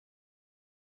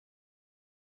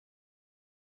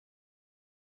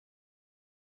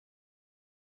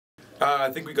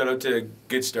I think we got out to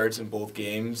good starts in both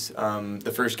games.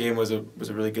 The first game was a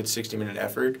really good 60-minute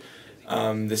effort.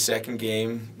 The second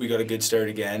game, we got a good start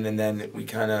again, and then we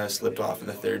kind of slipped off in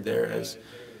the third there, as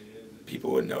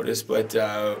people would notice. But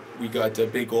we got a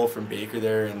big goal from Baker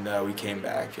there, and we came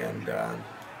back and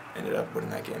ended up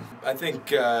winning that game. I think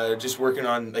just working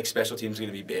on special teams is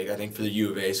going to be big, I think, for the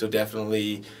U of A. So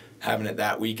definitely having it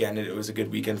that weekend, it was a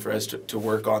good weekend for us to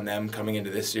work on them coming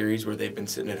into this series where they've been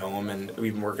sitting at home and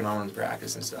we've been working on them in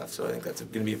practice and stuff. So I think that's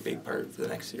going to be a big part for the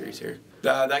next series here.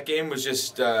 That game was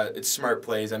just it's smart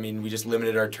plays. I mean, we just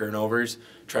limited our turnovers,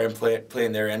 try and play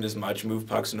in their end as much, move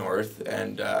pucks north,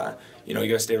 and you got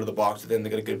to stay out of the box with them. They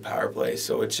got a good power play,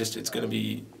 so it's going to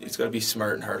be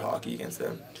smart and hard hockey against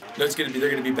them. No, they're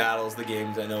going to be battles. The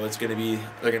games, I know they're going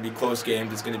to be close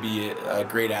games. It's going to be a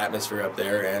great atmosphere up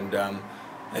there, and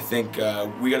I think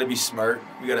we got to be smart.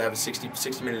 We got to have a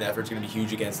 60-minute effort. It's going to be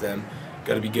huge against them.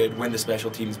 Got to be good, win the special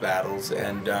teams battles,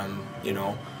 and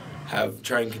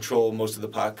try and control most of the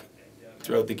puck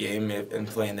throughout the game and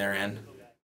play in their end.